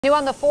New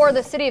on the 4,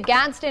 the city of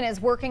Gadsden is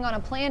working on a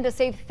plan to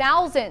save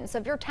thousands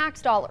of your tax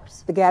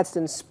dollars. The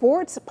Gadsden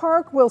Sports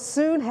Park will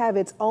soon have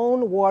its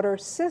own water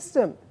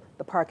system.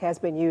 The park has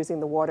been using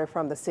the water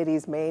from the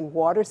city's main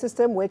water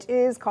system, which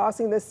is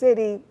costing the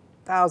city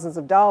thousands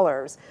of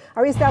dollars.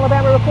 Our East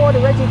Alabama reporter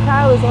Reggie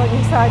Kyle is on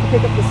your side to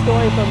pick up the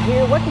story from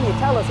here. What can you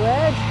tell us,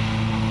 Reg?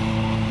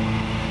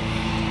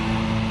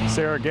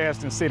 Sarah,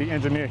 Gadsden City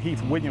Engineer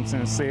Heath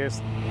Williamson says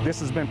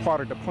this has been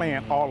part of the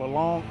plan all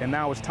along, and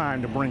now it's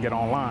time to bring it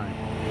online.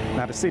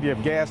 Now, the city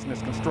of Gadsden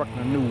is constructing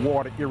a new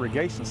water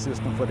irrigation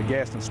system for the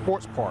Gadsden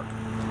Sports Park.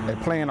 A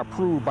plan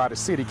approved by the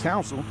city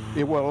council,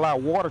 it will allow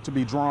water to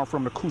be drawn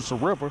from the Coosa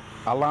River,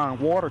 allowing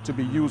water to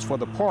be used for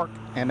the park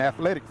and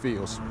athletic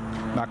fields.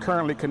 Now,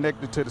 currently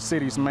connected to the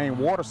city's main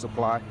water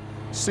supply,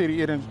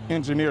 City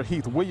Engineer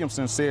Heath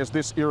Williamson says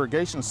this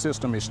irrigation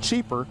system is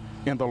cheaper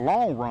in the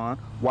long run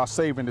while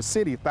saving the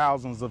city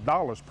thousands of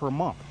dollars per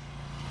month.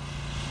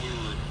 We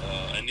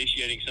were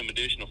initiating some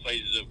additional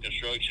phases of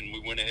construction.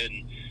 We went ahead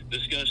and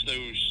discussed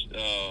those,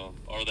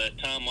 or that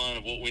timeline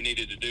of what we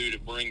needed to do to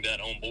bring that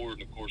on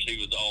board. And of course, he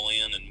was all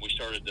in, and we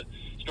started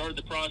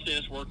the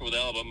process working with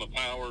Alabama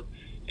Power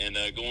and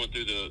going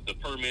through the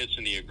permits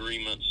and the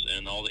agreements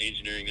and all the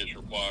engineering that's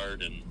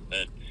required, and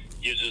that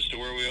gets us to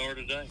where we are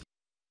today.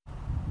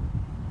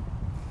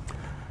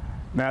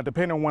 Now,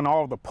 depending on when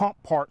all the pump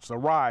parts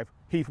arrive,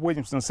 Heath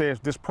Williamson says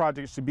this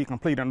project should be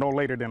completed no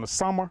later than the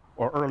summer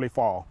or early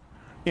fall.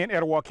 In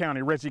Etowah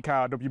County, Reggie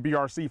Kyle,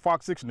 WBRC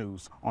Fox 6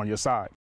 News, on your side.